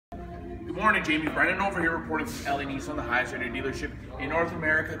Good morning, Jamie. Brennan over here reporting from LA Nissan, the highest rated dealership in North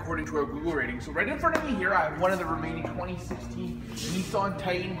America according to our Google rating. So right in front of me here, I have one of the remaining 2016 Nissan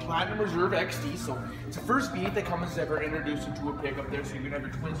Titan Platinum Reserve XD. So it's the first V8 that Cummins has ever introduced into a pickup there. So you're gonna have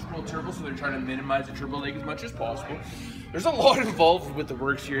your twin scroll turbo, so they're trying to minimize the turbo lag as much as possible. There's a lot involved with the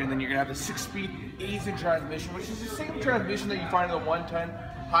works here, and then you're gonna have the 6-speed Aisin transmission, which is the same transmission that you find in the 1-ton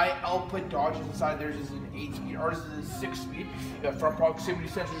high output Dodge. Inside theirs is an 8-speed, ours is a 6-speed. You have front proximity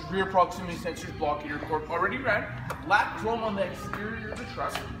sensors, rear proximity sensors, blocking your corp already ran. Black chrome on the exterior of the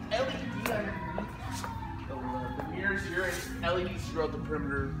truck, LED underneath the mirrors here, and LEDs throughout the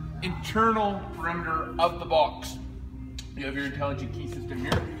perimeter, internal perimeter of the box. You have your intelligent key system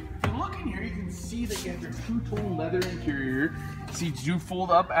here. If you look in here, you can see that you have your two-tone leather interior. Seats do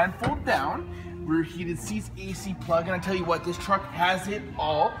fold up and fold down. Rear heated seats, AC plug, and I tell you what, this truck has it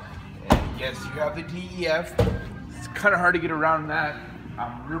all. And yes, you have the DEF. It's kind of hard to get around that.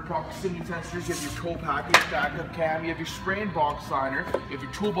 Rear proximity sensors, you have your tow package, backup cam, you have your spray and box liner, you have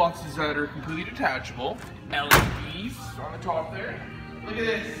your toolboxes that are completely detachable, LEDs on the top there. Look at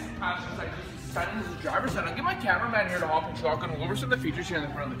this, passenger side, this is stunning. This is the driver's side. I'll get my cameraman here to hop and shotgun. We'll go over some of the features here in the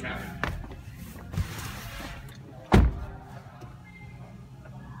front of the cabin.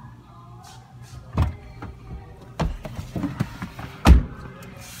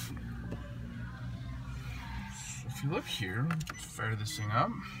 If you look here, let's fire this thing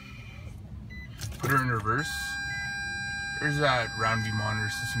up, put her in reverse. There's that round view monitor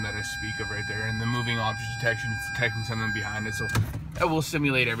system that I speak of right there, and the moving object detection, it's detecting something behind it, so that will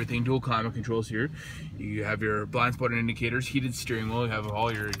simulate everything. Dual climate controls here. You have your blind spot indicators, heated steering wheel, you have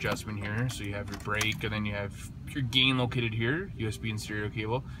all your adjustment here, so you have your brake, and then you have your gain located here, USB and stereo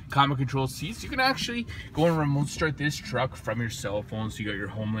cable, climate control seats. You can actually go and remote start this truck from your cell phone, so you got your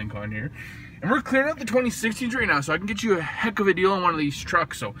home link on here. And we're clearing out the 2016s right now, so I can get you a heck of a deal on one of these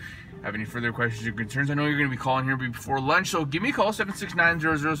trucks. So have any further questions or concerns, I know you're going to be calling here before lunch, so give me a call,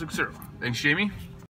 769-0060. Thanks, Jamie.